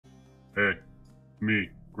Hey, me,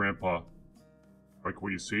 Grandpa. Like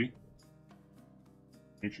what you see?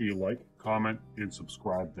 Make sure you like, comment, and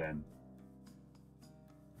subscribe then.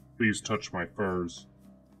 Please touch my furs.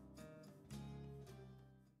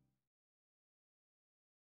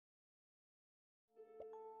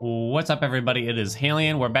 What's up, everybody? It is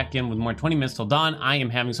Haelian. We're back in with more 20 Minutes Till Dawn. I am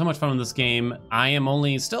having so much fun with this game. I am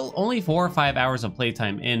still only 4 or 5 hours of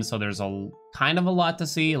playtime in, so there's a kind of a lot to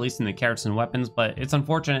see, at least in the characters and weapons, but it's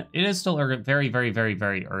unfortunate. It is still very, very, very,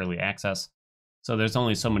 very early access. So there's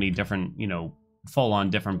only so many different, full-on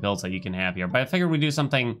different builds that you can have here. But I figured we'd do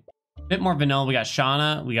something a bit more vanilla. We got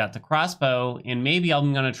Shauna, we got the crossbow, and maybe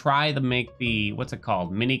I'm going to try to make the, what's it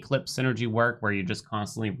called, mini clip synergy work, where you're just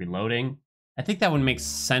constantly reloading. I think that would make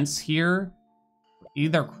sense here.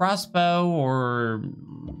 Either crossbow or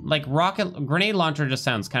like grenade launcher just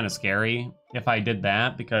sounds kind of scary if I did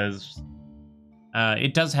that, because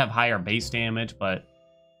it does have higher base damage, but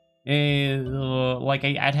like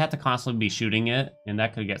I'd have to constantly be shooting it, and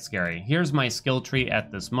that could get scary. Here's my skill tree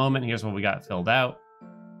at this moment. Here's what we got filled out.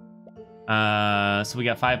 So we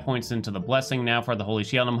got 5 points into the blessing now for the holy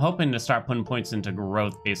shield. I'm hoping to start putting points into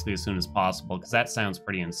growth basically as soon as possible, because that sounds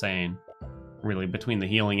pretty insane, really, between the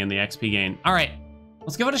healing and the XP gain. All right,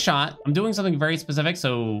 let's give it a shot. I'm doing something very specific,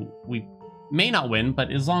 so we may not win,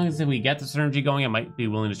 but as long as we get the synergy going, I might be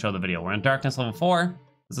willing to show the video. We're on darkness level 4.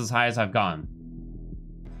 This is as high as I've gone.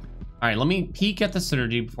 All right, let me peek at the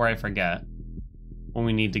synergy before I forget what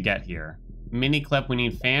we need to get here. Mini clip, we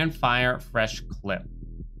need fan, fire, fresh clip.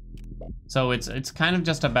 So it's kind of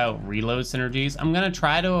just about reload synergies. I'm gonna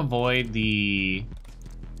try to avoid the,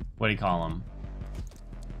 what do you call them?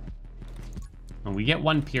 And we get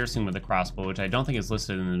 1 piercing with the crossbow, which I don't think is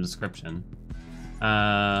listed in the description.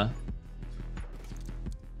 I'm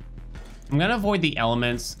gonna avoid the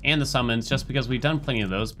elements and the summons just because we've done plenty of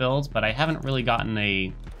those builds, but I haven't really gotten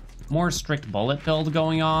a more strict bullet build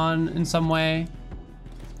going on in some way.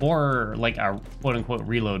 Or like a quote-unquote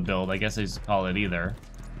reload build, I guess I should call it either.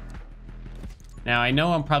 Now, I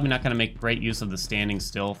know I'm probably not gonna make great use of the standing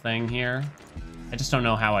still thing here. I just don't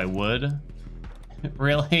know how I would.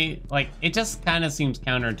 Really, like, it just kind of seems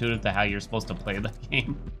counterintuitive to how you're supposed to play the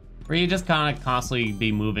game, where you just kind of constantly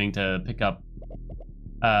be moving to pick up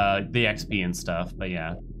the XP and stuff. But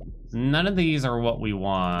yeah, none of these are what we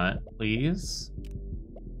want, please.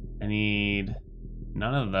 I need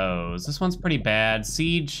none of those. This one's pretty bad.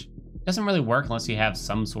 Siege doesn't really work unless you have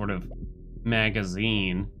some sort of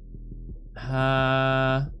magazine.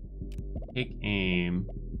 Take aim.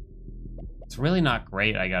 It's really not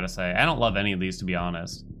great, I gotta say. I don't love any of these, to be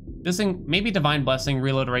honest. This thing, maybe Divine Blessing,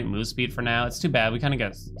 reload rate, move speed for now. It's too bad, we kind of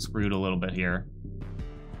got screwed a little bit here.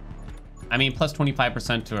 I mean, plus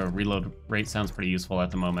 25% to a reload rate sounds pretty useful at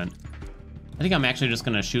the moment. I think I'm actually just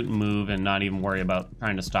gonna shoot and move and not even worry about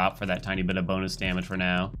trying to stop for that tiny bit of bonus damage for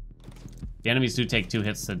now. The enemies do take 2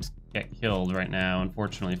 hits to get killed right now,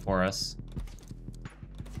 unfortunately for us.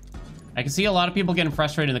 I can see a lot of people getting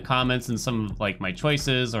frustrated in the comments and some of like my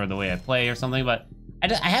choices or the way I play or something, but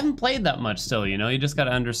I haven't played that much still, you know? You just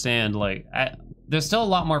gotta understand, like, there's still a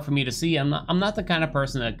lot more for me to see. I'm not the kind of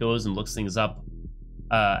person that goes and looks things up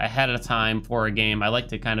ahead of time for a game. I like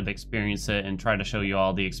to kind of experience it and try to show you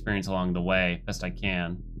all the experience along the way, best I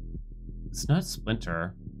can. It's not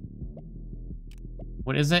Splinter.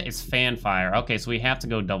 What is it? It's fan fire. Okay, so we have to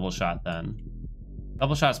go double shot then.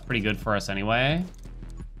 Double shot's pretty good for us anyway,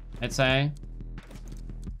 I'd say.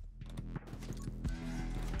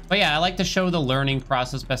 But yeah, I like to show the learning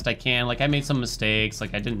process best I can. Like, I made some mistakes,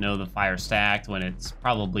 like I didn't know the fire stacked when it's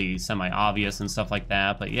probably semi-obvious and stuff like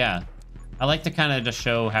that. But yeah, I like to kind of just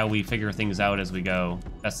show how we figure things out as we go,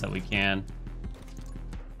 best that we can.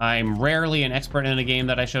 I'm rarely an expert in a game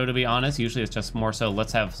that I show, to be honest. Usually it's just more so,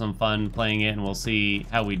 let's have some fun playing it and we'll see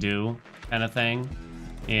how we do, kind of thing.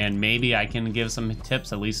 And maybe I can give some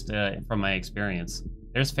tips, at least from my experience.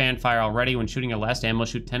 There's fanfire already. When shooting your last ammo,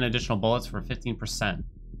 shoot 10 additional bullets for 15%.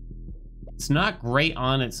 It's not great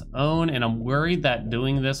on its own, and I'm worried that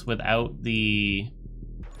doing this without the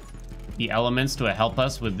elements to help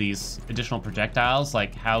us with these additional projectiles,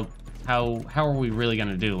 like how are we really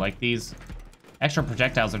gonna do? Like, these extra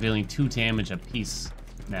projectiles are dealing 2 damage a piece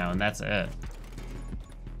now, and that's it.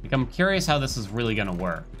 Like, I'm curious how this is really gonna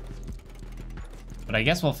work, but I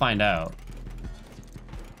guess we'll find out.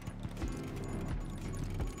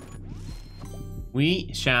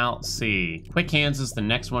 We shall see. Quick hands is the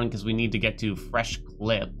next one because we need to get to fresh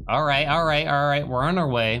clip. All right. We're on our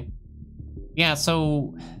way. Yeah,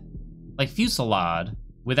 so like fusillade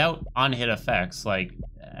without on-hit effects, like,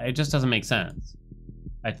 it just doesn't make sense,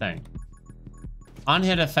 I think.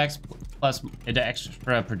 On-hit effects plus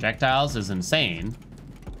extra projectiles is insane.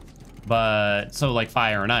 But, so like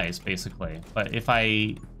fire and ice, basically. But if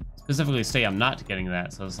I specifically say I'm not getting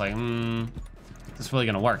that, so it's like, is this really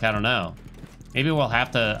gonna work? I don't know. Maybe I'll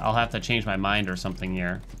have to change my mind or something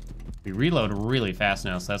here. We reload really fast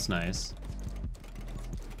now, so that's nice.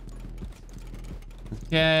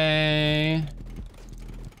 Okay.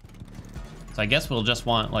 So I guess we'll just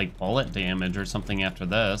want like bullet damage or something after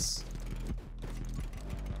this.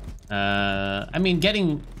 I mean,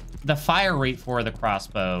 getting the fire rate for the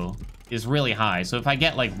crossbow is really high. So if I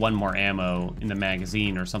get like one more ammo in the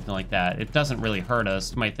magazine or something like that, it doesn't really hurt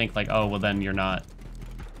us. You might think like, oh, well then you're not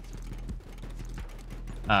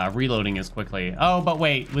reloading as quickly. Oh, but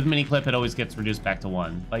wait, with mini clip, it always gets reduced back to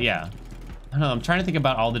 1. But yeah, I don't know. I'm trying to think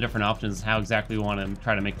about all the different options, how exactly we want to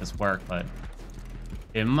try to make this work, but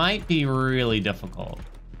it might be really difficult.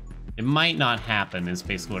 It might not happen is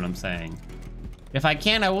basically what I'm saying. If I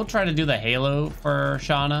can, I will try to do the halo for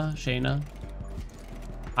Shayna.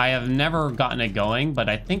 I have never gotten it going, but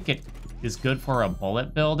I think it is good for a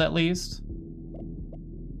bullet build at least.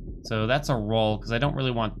 So that's a roll, because I don't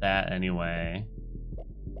really want that anyway.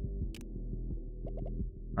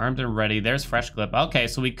 Armed and ready. There's fresh clip. Okay,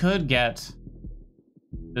 so we could get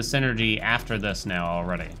the synergy after this now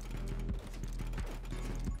already.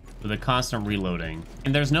 With a constant reloading.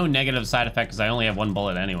 And there's no negative side effect because I only have 1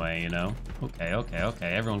 bullet anyway, you know? Okay.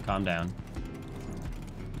 Everyone calm down.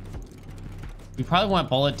 We probably want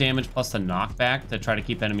bullet damage plus the knockback to try to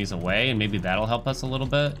keep enemies away, and maybe that'll help us a little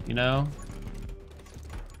bit, you know?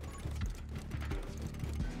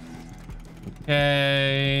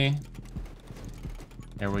 Okay.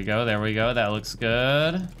 There we go. That looks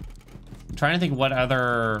good. I'm trying to think what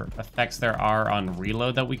other effects there are on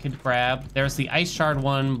reload that we could grab. There's the ice shard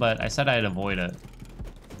one, but I said I'd avoid it.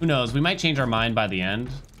 Who knows? We might change our mind by the end.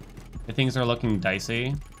 If things are looking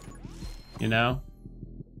dicey, you know?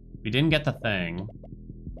 We didn't get the thing.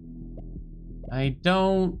 I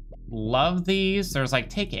don't love these. There's like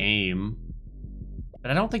take aim,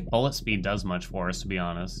 but I don't think bullet speed does much for us, to be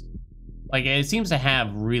honest. Like, it seems to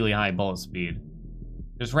have really high bullet speed.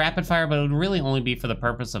 There's rapid fire, but it would really only be for the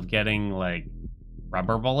purpose of getting, like,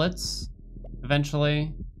 rubber bullets,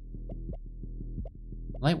 eventually.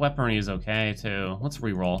 Light weaponry is okay, too. Let's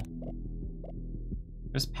reroll.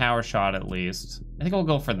 There's power shot, at least. I think we'll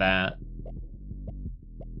go for that.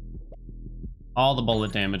 All the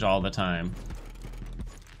bullet damage all the time.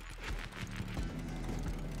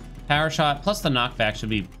 Power shot plus the knockback should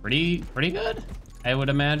be pretty good, I would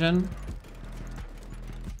imagine.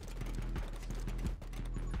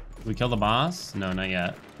 Did we kill the boss? No, not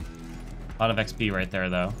yet. A lot of XP right there,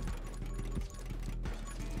 though.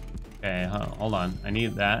 Okay, hold on. I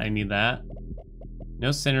need that. No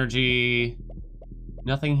synergy.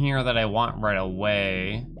 Nothing here that I want right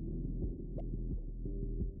away.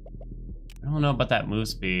 I don't know about that move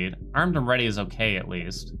speed. Armed and ready is okay, at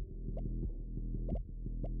least.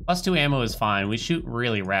 +2 ammo is fine. We shoot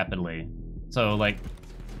really rapidly. So, like,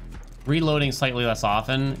 reloading slightly less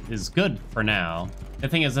often is good for now. The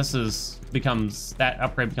thing is, that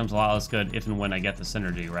upgrade becomes a lot less good if and when I get the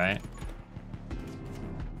synergy, right?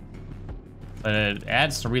 But it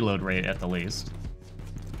adds to reload rate at the least.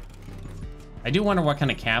 I do wonder what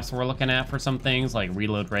kind of caps we're looking at for some things, like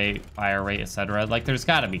reload rate, fire rate, etc. Like, there's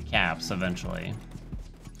gotta be caps eventually.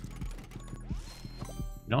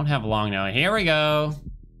 We don't have long now. Here we go.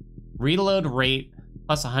 Reload rate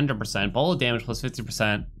plus 100%, bullet damage plus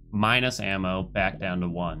 50%, minus ammo, back down to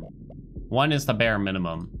 1. 1 is the bare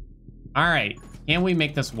minimum. All right, can we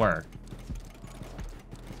make this work?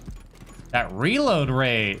 That reload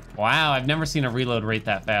rate. Wow, I've never seen a reload rate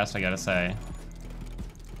that fast, I gotta say.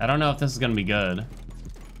 I don't know if this is gonna be good.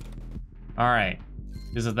 All right,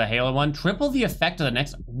 is it the Halo one? Triple the effect of the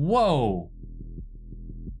next, whoa.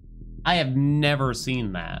 I have never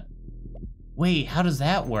seen that. Wait, how does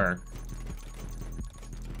that work?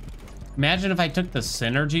 Imagine if I took the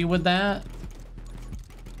synergy with that.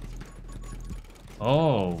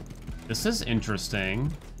 Oh, this is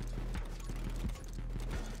interesting.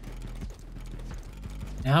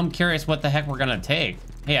 Now I'm curious what the heck we're gonna take.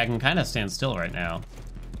 Hey, I can kind of stand still right now.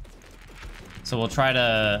 So we'll try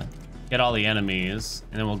to get all the enemies,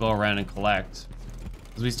 and then we'll go around and collect.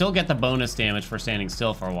 Because we still get the bonus damage for standing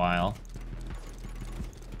still for a while.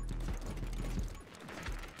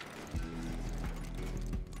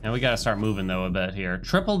 Now we gotta start moving though a bit here.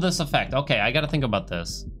 Triple this effect. Okay, I gotta think about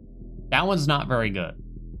this. That one's not very good.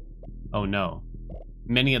 Oh no.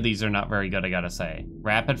 Many of these are not very good, I gotta say.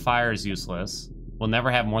 Rapid fire is useless. We'll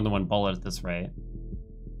never have more than 1 bullet at this rate.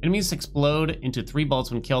 Enemies explode into 3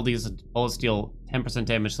 bullets when killed. These bullets deal 10%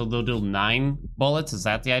 damage, so they'll do 9 bullets. Is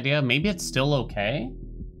that the idea? Maybe it's still okay?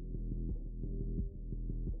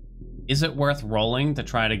 Is it worth rolling to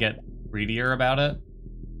try to get greedier about it?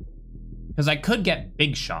 Because I could get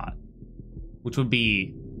Big Shot, which would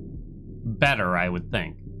be better, I would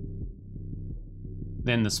think,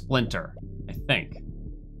 than the Splinter. I think.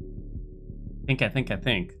 I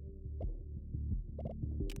think.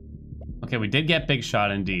 Okay, we did get Big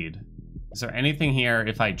Shot indeed. Is there anything here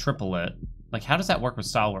if I triple it? Like, how does that work with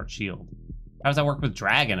Stalwart Shield? How does that work with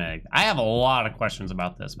Dragon Egg? I have a lot of questions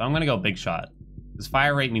about this, but I'm gonna go Big Shot. This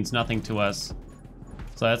fire rate means nothing to us.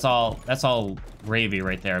 So that's all gravy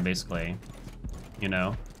right there, basically. You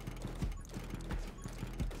know?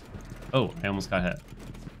 Oh, I almost got hit.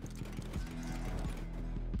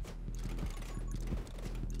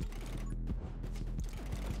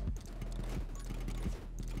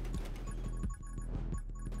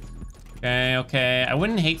 Okay. I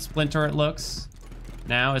wouldn't hate Splinter, it looks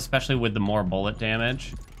now, especially with the more bullet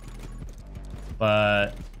damage.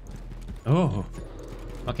 But, oh.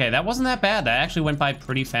 Okay, that wasn't that bad. That actually went by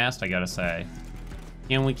pretty fast, I gotta say.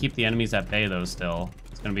 Can we keep the enemies at bay, though, still?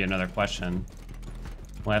 It's gonna be another question.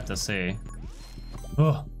 We'll have to see.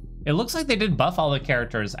 Oh, it looks like they did buff all the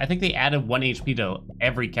characters. I think they added 1 HP to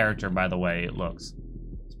every character, by the way, it looks.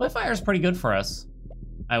 Splitfire is pretty good for us,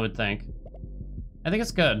 I would think. I think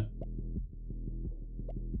it's good.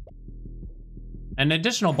 An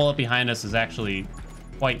additional bullet behind us is actually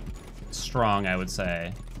quite strong, I would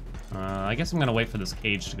say. I guess I'm gonna wait for this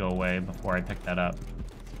cage to go away before I pick that up.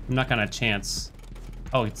 I'm not gonna chance.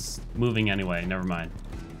 Oh, it's moving anyway, never mind.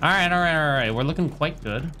 All right, we're looking quite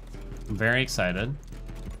good. I'm very excited.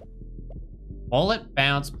 Bullet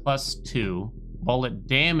bounce +2, bullet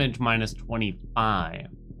damage -25.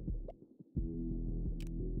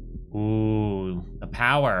 Ooh, the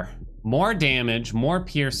power. More damage, more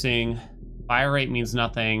piercing. Fire rate means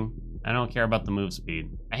nothing. I don't care about the move speed.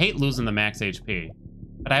 I hate losing the max HP,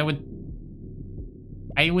 but I would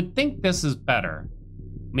think this is better.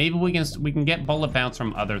 Maybe we can get bullet bounce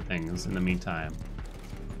from other things in the meantime.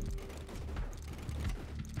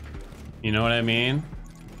 You know what I mean?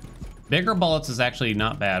 Bigger bullets is actually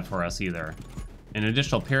not bad for us either. An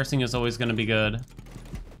additional piercing is always going to be good,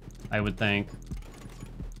 I would think.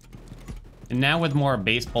 And now with more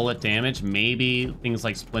base bullet damage, maybe things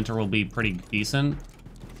like Splinter will be pretty decent.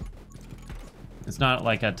 It's not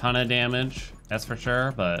like a ton of damage, that's for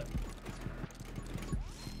sure, but...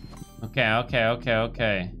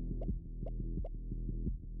 Okay.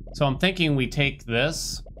 So I'm thinking we take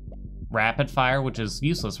this rapid fire, which is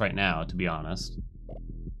useless right now, to be honest.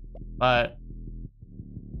 But...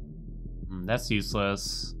 that's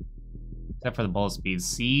useless. Except for the bullet speed.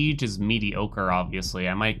 Siege is mediocre, obviously.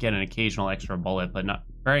 I might get an occasional extra bullet, but not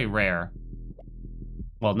very rare.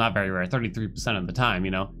 Well, not very rare, 33% of the time, you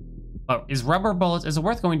know? But is rubber bullets, is it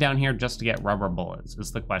worth going down here just to get rubber bullets,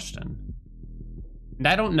 is the question. And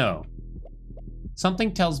I don't know.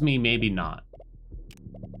 Something tells me maybe not.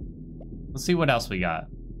 Let's see what else we got.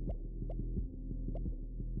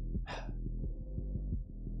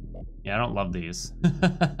 Yeah, I don't love these.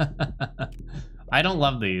 I don't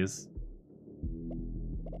love these.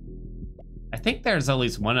 I think there's at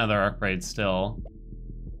least one other upgrade still.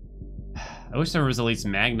 I wish there was at least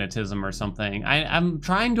magnetism or something. I'm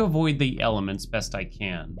trying to avoid the elements best I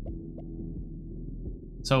can.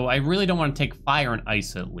 So I really don't want to take fire and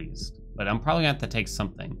ice at least, but I'm probably going to have to take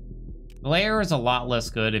something. Glare is a lot less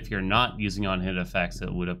good if you're not using on-hit effects,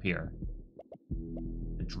 it would appear.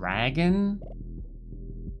 The dragon?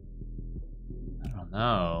 I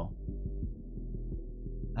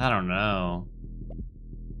don't know.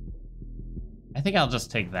 I think I'll just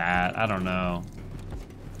take that. I don't know.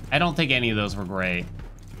 I don't think any of those were great.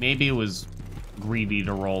 Maybe it was greedy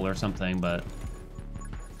to roll or something, but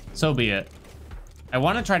so be it. I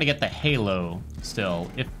want to try to get the halo still,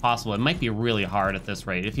 if possible. It might be really hard at this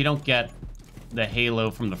rate. If you don't get the halo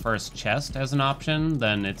from the first chest as an option,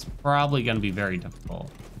 then it's probably going to be very difficult.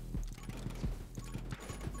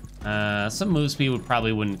 Some move speed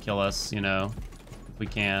wouldn't kill us, you know, if we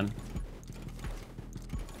can.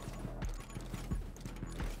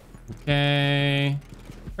 Okay.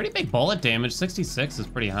 Pretty big bullet damage. 66 is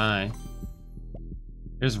pretty high.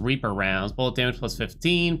 There's Reaper rounds. Bullet damage plus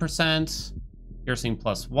 15%. Piercing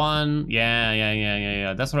plus 1.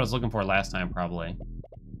 Yeah. That's what I was looking for last time, probably.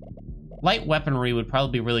 Light weaponry would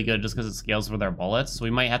probably be really good just because it scales with our bullets, so we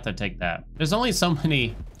might have to take that. There's only so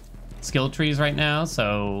many skill trees right now,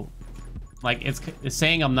 so like it's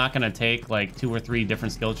saying I'm not gonna take like 2 or 3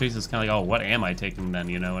 different skill trees. It's kind of like, oh, what am I taking then?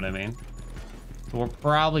 You know what I mean? So we're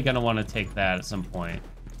probably gonna want to take that at some point,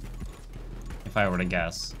 if I were to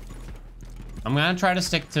guess. I'm gonna try to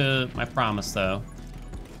stick to my promise though.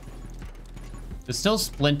 There's still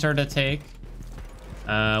Splinter to take.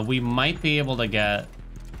 We might be able to get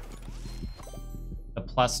the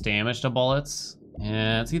plus damage to bullets.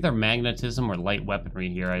 Yeah, it's either magnetism or light weaponry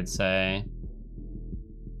here, I'd say.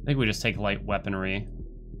 I think we just take light weaponry.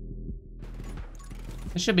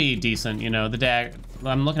 It should be decent, you know, the dagger.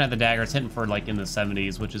 I'm looking at the dagger, it's hitting for like in the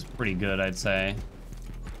 70s, which is pretty good, I'd say.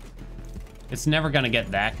 It's never gonna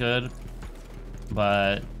get that good,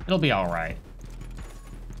 but it'll be all right.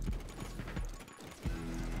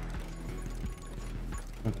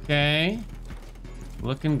 Okay,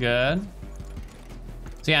 looking good.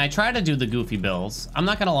 So yeah, I try to do the goofy builds. I'm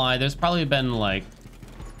not gonna lie, there's probably been like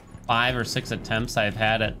 5 or 6 attempts I've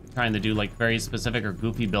had at trying to do like very specific or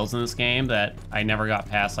goofy builds in this game that I never got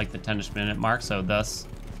past like the 10-ish minute mark, so thus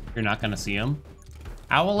you're not gonna see them.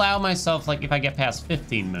 I'll allow myself, like if I get past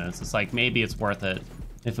 15 minutes, it's like maybe it's worth it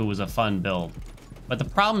if it was a fun build. But the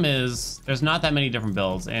problem is there's not that many different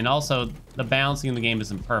builds, and also the balancing in the game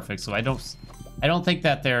isn't perfect, so I don't think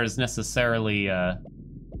that there's necessarily a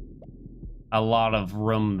lot of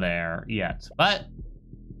room there yet. But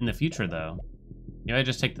in the future though, you know, I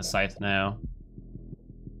just take the scythe now.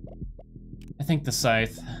 I think the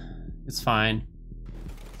scythe is fine.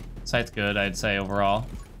 Scythe's good, I'd say, overall.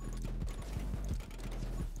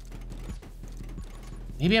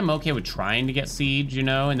 Maybe I'm okay with trying to get siege, you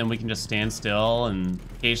know, and then we can just stand still and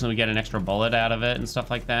occasionally we get an extra bullet out of it and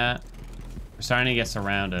stuff like that. We're starting to get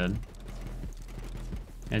surrounded,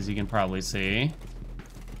 as you can probably see.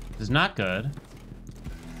 Which is not good.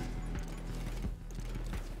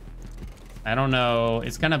 I don't know.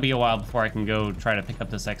 It's gonna be a while before I can go try to pick up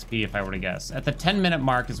this XP if I were to guess. At the 10-minute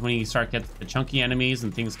mark is when you start getting the chunky enemies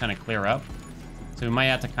and things kind of clear up. So we might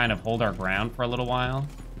have to kind of hold our ground for a little while.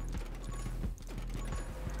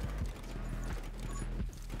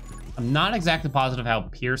 I'm not exactly positive how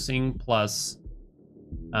piercing plus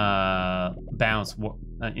bounce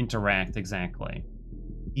interact exactly.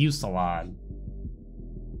 Used a lot.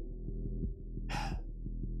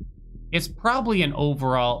 It's probably an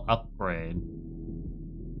overall upgrade,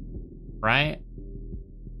 right?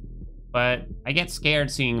 But I get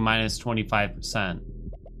scared seeing minus 25%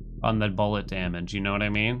 on the bullet damage, you know what I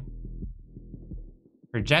mean?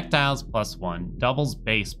 Projectiles +1, doubles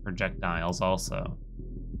base projectiles also.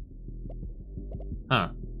 Huh.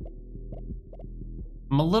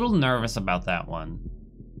 I'm a little nervous about that one.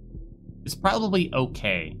 It's probably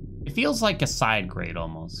okay. It feels like a side grade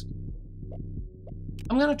almost.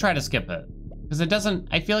 I'm gonna try to skip it, because it doesn't,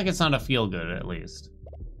 I feel like it's not a feel good at least.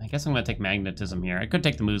 I guess I'm gonna take magnetism here. I could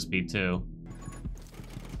take the move speed too.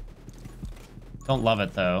 Don't love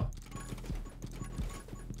it though.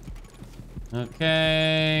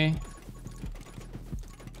 Okay.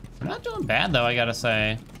 We're not doing bad though, I gotta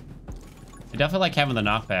say. I definitely like having the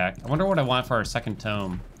knockback. I wonder what I want for our second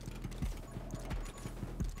tome.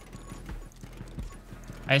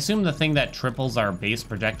 I assume the thing that triples our base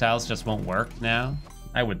projectiles just won't work now.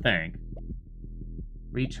 I would think.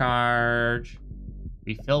 Recharge.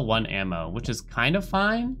 Refill 1 ammo, which is kind of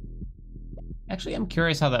fine. Actually, I'm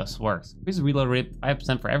curious how this works. Increase reload rate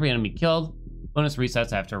 5% for every enemy killed. Bonus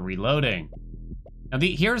resets after reloading. Now,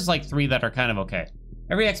 here's like 3 that are kind of okay.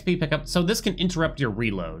 Every XP pickup, so this can interrupt your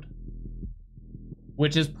reload.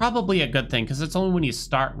 Which is probably a good thing, because it's only when you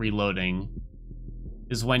start reloading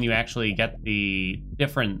is when you actually get the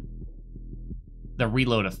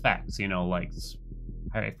reload effects, you know, like,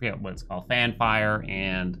 I forget what it's called, fan fire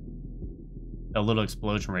and a little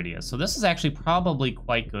explosion radius. So this is actually probably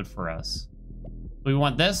quite good for us. We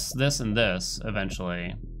want this, this, and this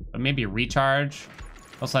eventually, but maybe a recharge.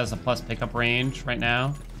 Also has a plus pickup range right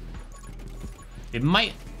now. It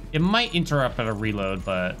might interrupt at a reload,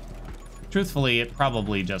 but truthfully, it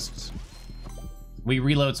probably just, we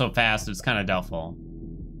reload so fast, it's kind of doubtful.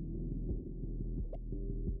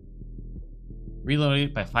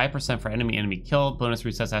 Reload by 5% for enemy killed. Bonus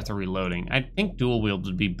resets after reloading. I think dual wield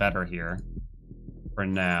would be better here for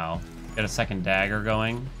now. Get a second dagger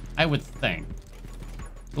going, I would think.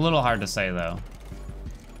 It's a little hard to say though.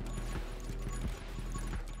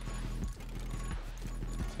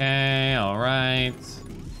 Okay, all right.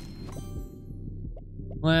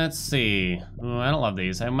 Let's see. Ooh, I don't love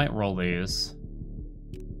these. I might roll these.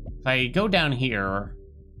 If I go down here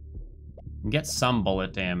and get some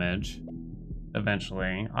bullet damage,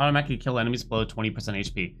 eventually, automatically kill enemies below 20%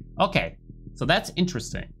 HP. Okay, so that's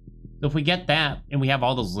interesting. So if we get that and we have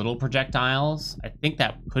all those little projectiles, I think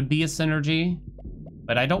that could be a synergy,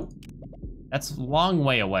 but I don't, that's a long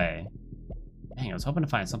way away. Dang, I was hoping to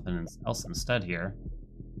find something else instead here.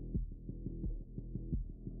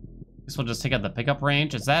 Guess we'll just take out the pickup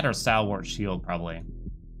range. Is that or Stalwart Shield, probably?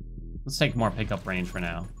 Let's take more pickup range for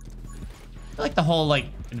now. I feel like the whole, like,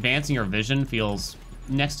 advancing your vision feels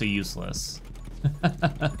next to useless.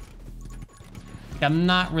 Like, I'm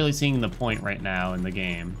not really seeing the point right now in the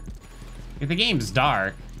game. Like, the game's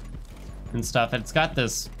dark and stuff. It's got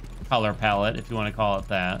this color palette, if you want to call it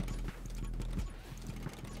that.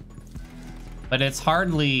 But it's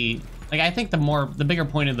hardly... Like, I think the bigger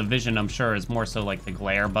point of the vision, I'm sure, is more so like the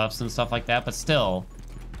glare buffs and stuff like that. But still,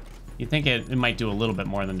 you think it might do a little bit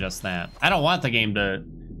more than just that. I don't want the game to...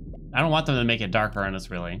 I don't want them to make it darker on us,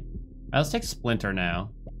 really. All right, let's take Splinter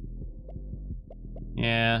now.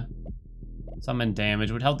 Yeah. Summon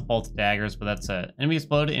damage. Would help the bolt daggers, but that's it. Enemy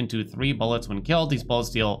explode into 3 bullets when killed. These bullets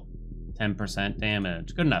deal 10%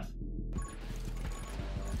 damage. Good enough.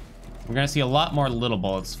 We're gonna see a lot more little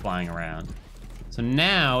bullets flying around. So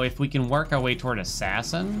now, if we can work our way toward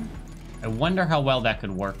Assassin, I wonder how well that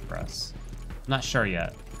could work for us. I'm not sure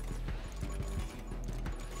yet.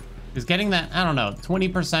 Because getting that, I don't know,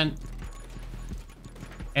 20%...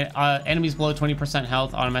 enemies below 20%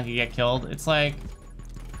 health automatically get killed. It's like...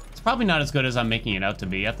 It's probably not as good as I'm making it out to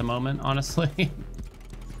be at the moment, honestly.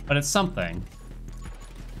 But it's something.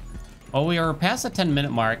 Well, we are past the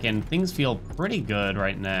 10-minute mark, and things feel pretty good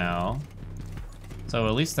right now. So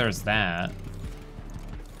at least there's that.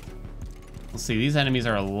 Let's see, these enemies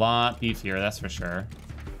are a lot beefier, that's for sure.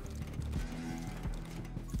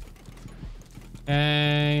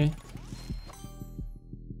 Okay.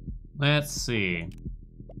 Let's see.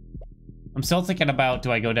 I'm still thinking about,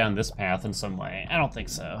 do I go down this path in some way? I don't think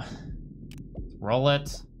so. Let's roll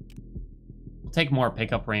it. We'll take more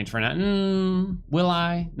pickup range for now. Will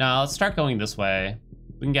I? No, let's start going this way.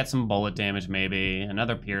 We can get some bullet damage, maybe.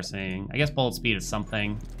 Another piercing. I guess bullet speed is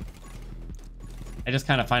something. I just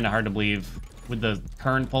kind of find it hard to believe with the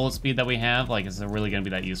current bullet speed that we have, like, is it really going to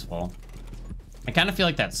be that useful? I kind of feel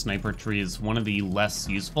like that sniper tree is one of the less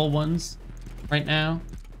useful ones right now.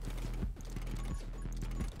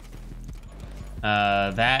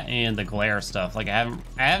 That and the glare stuff. Like, I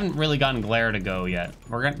haven't really gotten glare to go yet.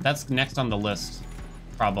 That's next on the list,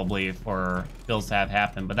 probably, for builds to have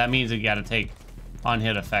happen. But that means you got to take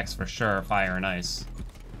on-hit effects for sure, fire and ice.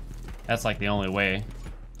 That's like the only way.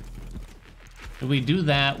 If we do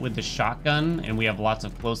that with the shotgun and we have lots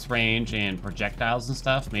of close range and projectiles and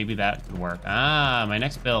stuff, maybe that could work. Ah, my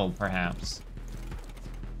next build, perhaps.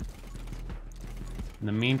 In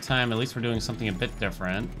the meantime, at least we're doing something a bit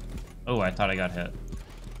different. Oh, I thought I got hit.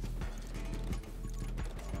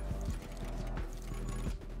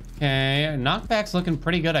 Okay, knockback's looking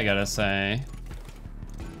pretty good, I gotta say.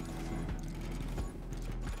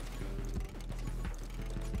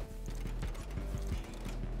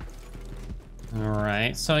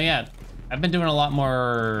 Alright, so yeah, I've been doing a lot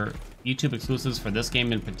more YouTube exclusives for this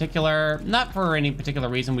game in particular. Not for any particular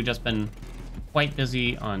reason, we've just been quite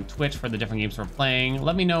busy on Twitch for the different games we're playing.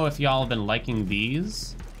 Let me know if y'all have been liking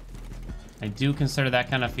these. I do consider that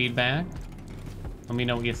kind of feedback. Let me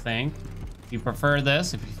know what you think. If you prefer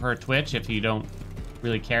this, if you prefer Twitch, if you don't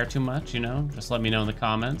really care too much, you know, just let me know in the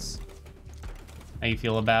comments how you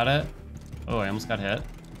feel about it. Oh, I almost got hit.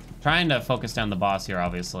 Trying to focus down the boss here,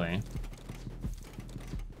 obviously.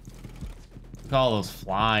 Look at all those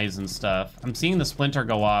flies and stuff. I'm seeing the splinter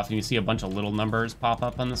go off, and you see a bunch of little numbers pop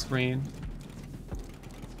up on the screen.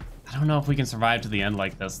 I don't know if we can survive to the end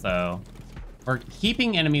like this, though. We're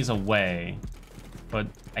keeping enemies away, but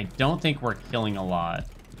I don't think we're killing a lot.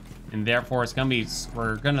 And therefore, it's gonna be,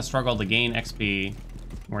 we're gonna struggle to gain XP.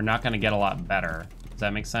 We're not gonna get a lot better. Does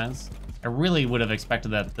that make sense? I really would have expected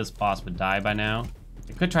that this boss would die by now.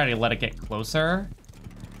 I could try to let it get closer.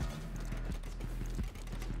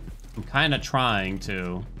 I'm kind of trying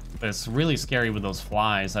to, but it's really scary with those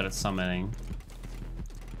flies that it's summoning.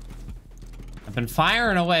 I've been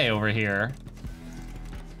firing away over here.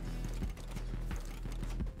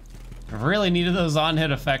 I really needed those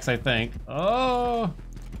on-hit effects, I think. Oh!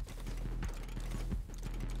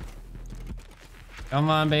 Come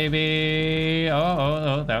on, baby.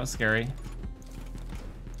 Oh, that was scary.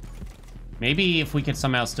 Maybe if we could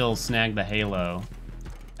somehow still snag the halo.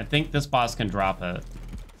 I think this boss can drop it.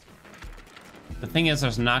 The thing is,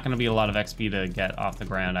 there's not going to be a lot of XP to get off the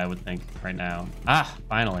ground, I would think, right now. Ah,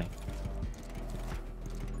 finally.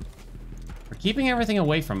 We're keeping everything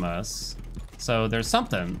away from us, so there's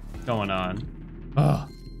something going on. Ugh.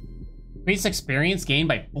 Increased experience gained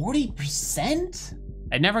by 40%?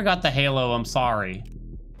 I never got the halo, I'm sorry.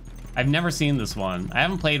 I've never seen this one. I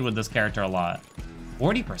haven't played with this character a lot.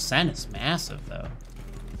 40% is massive, though.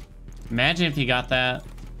 Imagine if you got that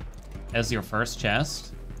as your first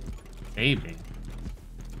chest. Baby.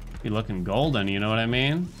 Be looking golden, you know what I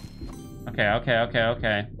mean?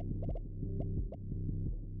 Okay.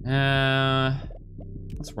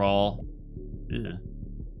 Let's roll. Ugh.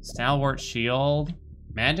 Stalwart shield.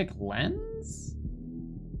 Magic lens?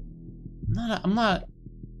 I'm not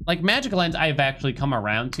like magic lens I've actually come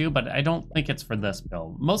around to, but I don't think it's for this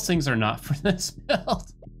build. Most things are not for this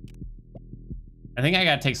build. I think I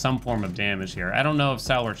gotta take some form of damage here. I don't know if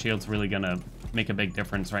Stalwart Shield's really gonna make a big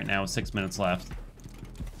difference right now with 6 minutes left.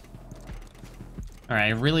 All right, I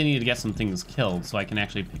really need to get some things killed so I can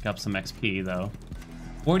actually pick up some XP though.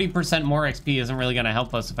 40% more XP isn't really gonna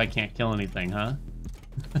help us if I can't kill anything, huh?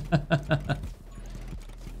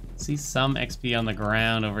 See some XP on the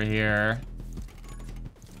ground over here.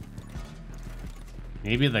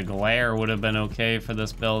 Maybe the glare would have been okay for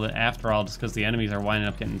this build after all, just because the enemies are winding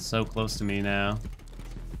up getting so close to me now.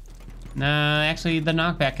 Nah, actually the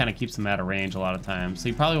knockback kind of keeps them out of range a lot of times. So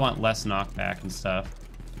you probably want less knockback and stuff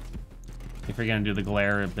if you're gonna do the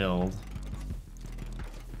glare build.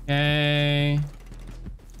 Okay.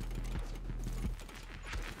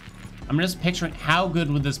 I'm just picturing how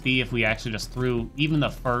good would this be if we actually just threw even the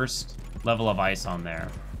first level of ice on there.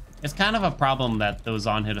 It's kind of a problem that those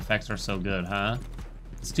on-hit effects are so good, huh?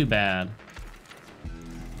 It's too bad.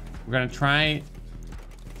 We're gonna try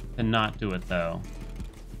to not do it though.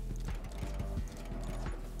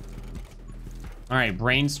 All right,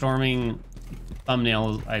 brainstorming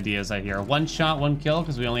thumbnail ideas I hear. One shot, one kill,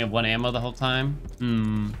 because we only have one ammo the whole time.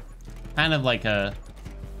 Kind of like a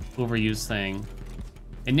overused thing.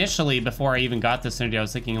 Initially, before I even got this synergy, I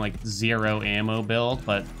was thinking like 0 ammo build,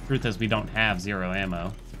 but truth is we don't have 0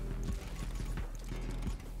 ammo.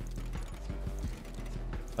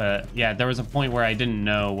 But yeah, there was a point where I didn't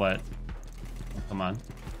know what... Oh, come on.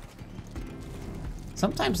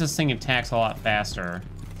 Sometimes this thing attacks a lot faster,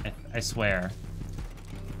 I swear.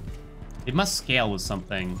 It must scale with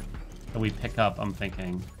something that we pick up, I'm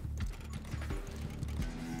thinking.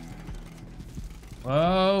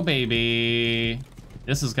 Whoa, baby.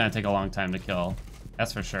 This is gonna take a long time to kill.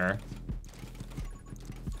 That's for sure.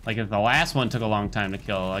 Like if the last one took a long time to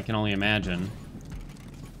kill, I can only imagine.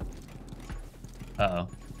 Uh-oh.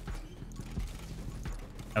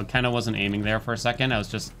 I kind of wasn't aiming there for a second. I was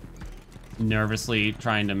just nervously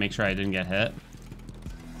trying to make sure I didn't get hit.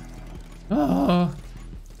 Oh.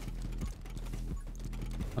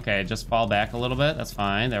 Okay, just fall back a little bit. That's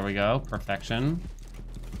fine. There we go. Perfection.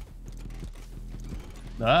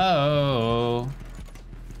 Oh.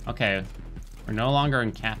 Okay. We're no longer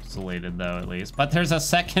encapsulated, though, at least. But there's a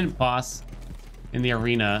second boss in the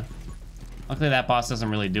arena. Luckily, that boss doesn't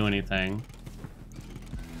really do anything.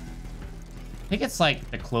 I think it's like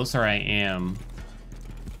the closer I am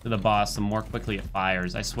to the boss, the more quickly it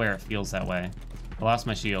fires. I swear it feels that way. I lost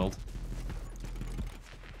my shield.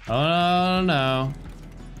 Oh, no.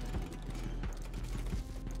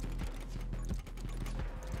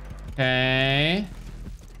 Okay.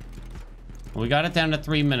 We got it down to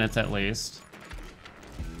 3 minutes at least.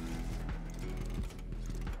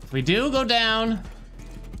 If we do go down,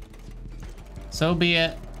 so be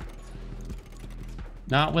it.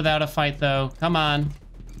 Not without a fight, though. Come on.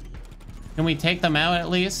 Can we take them out at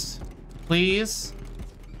least? Please?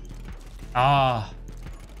 Ah.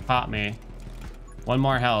 Caught me. One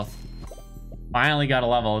more health. Finally got a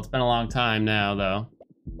level. It's been a long time now, though.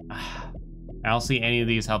 I don't see any of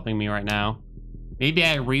these helping me right now. Maybe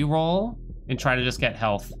I re-roll and try to just get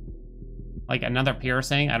health. Like another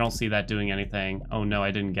piercing? I don't see that doing anything. Oh no,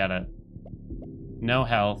 I didn't get it. No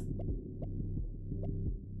health.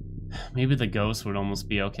 Maybe the ghost would almost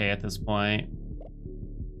be okay at this point.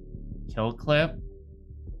 Kill clip?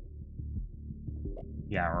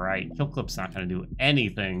 Yeah, right. Kill clip's not gonna do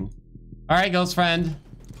anything. All right, ghost friend.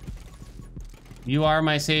 You are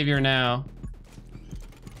my savior now.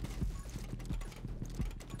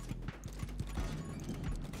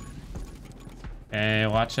 Okay,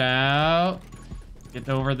 watch out. Get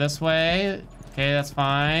over this way. Okay, that's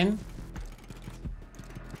fine.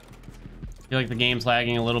 Feel like the game's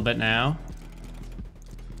lagging a little bit now.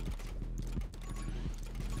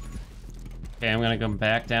 Okay, I'm gonna come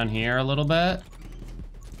back down here a little bit.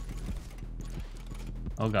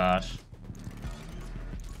 Oh gosh.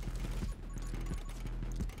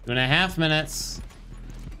 2.5 minutes.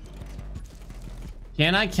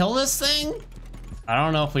 Can I kill this thing? I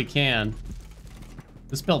don't know if we can.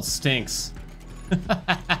 This build stinks.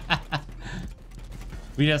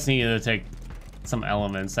 We just need to take some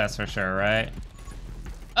elements, that's for sure, right?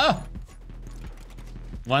 Oh!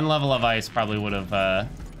 One level of ice probably would have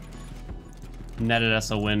netted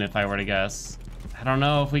us a win if I were to guess. I don't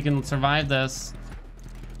know if we can survive this.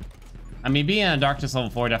 I mean, being on Darkness level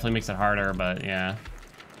 4 definitely makes it harder, but yeah.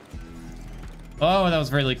 Oh, that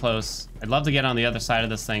was really close. I'd love to get on the other side of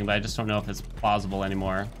this thing, but I just don't know if it's plausible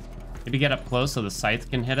anymore. Maybe get up close so the scythe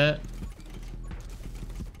can hit it.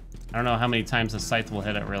 I don't know how many times the scythe will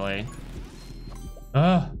hit it, really.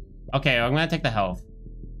 Ugh. Okay, I'm gonna take the health.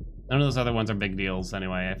 None of those other ones are big deals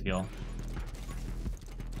anyway, I feel.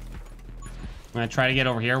 I'm gonna try to get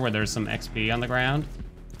over here where there's some XP on the ground.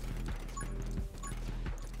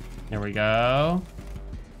 There we go.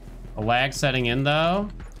 A lag setting in, though.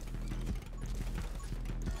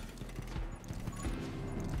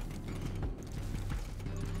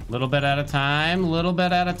 Little bit at a time, little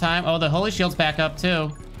bit at a time. Oh, the Holy Shield's back up, too.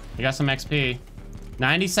 You got some XP.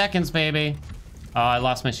 90 seconds, baby. Oh, I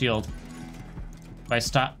lost my shield. Do I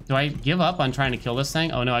stop? Do I give up on trying to kill this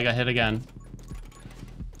thing? Oh, no, I got hit again.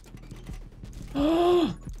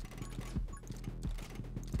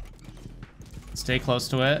 Stay close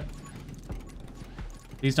to it.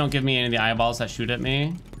 Please don't give me any of the eyeballs that shoot at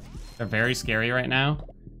me. They're very scary right now.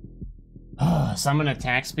 Summon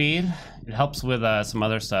attack speed. It helps with some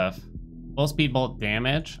other stuff. Full speed bolt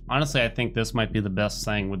damage. Honestly, I think this might be the best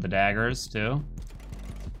thing with the daggers, too.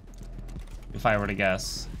 If I were to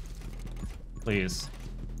guess. Please.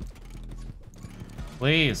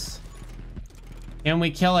 Please. Can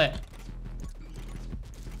we kill it?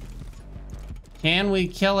 Can we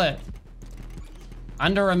kill it?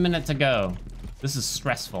 Under a minute to go. This is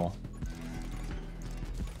stressful.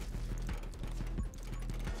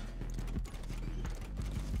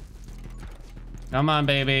 Come on,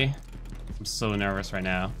 baby. I'm so nervous right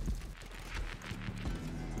now.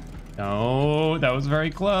 No, that was very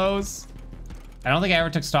close. I don't think I ever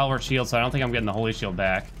took Stalwart Shield, so I don't think I'm getting the Holy Shield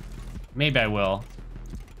back. Maybe I will.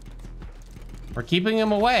 We're keeping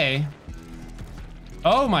him away.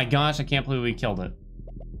 Oh my gosh, I can't believe we killed it.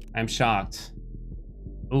 I'm shocked.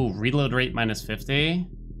 Ooh, reload rate minus 50.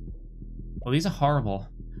 Oh, these are horrible.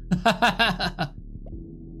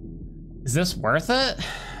 Is this worth it?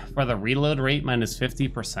 For the reload rate minus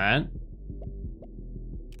 50%?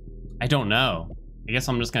 I don't know. I guess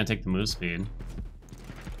I'm just gonna take the move speed.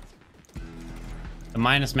 The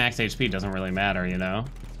minus max HP doesn't really matter, you know?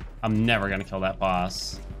 I'm never gonna kill that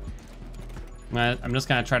boss. I'm just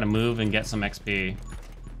gonna try to move and get some XP.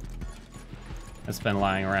 That's been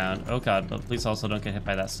lying around. Oh god, but please also don't get hit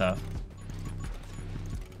by that stuff.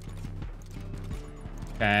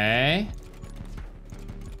 Okay.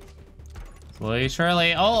 Slowly,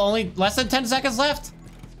 surely. Oh, only less than 10 seconds left.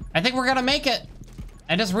 I think we're gonna make it.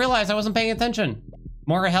 I just realized I wasn't paying attention.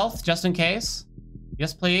 More health, just in case.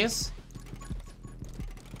 Yes, please.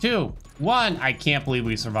 2, 1. I can't believe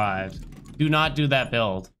we survived. Do not do that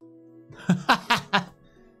build.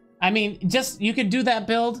 I mean, you could do that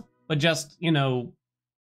build, but just, you know,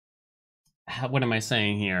 what am I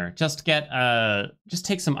saying here? Just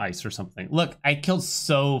take some ice or something. Look, I killed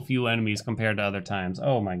so few enemies compared to other times.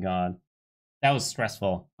 Oh my god. That was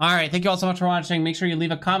stressful. All right, thank you all so much for watching. Make sure you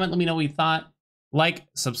leave a comment. Let me know what you thought. Like,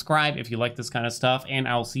 subscribe if you like this kind of stuff, and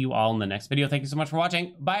I'll see you all in the next video. Thank you so much for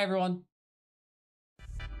watching. Bye, everyone.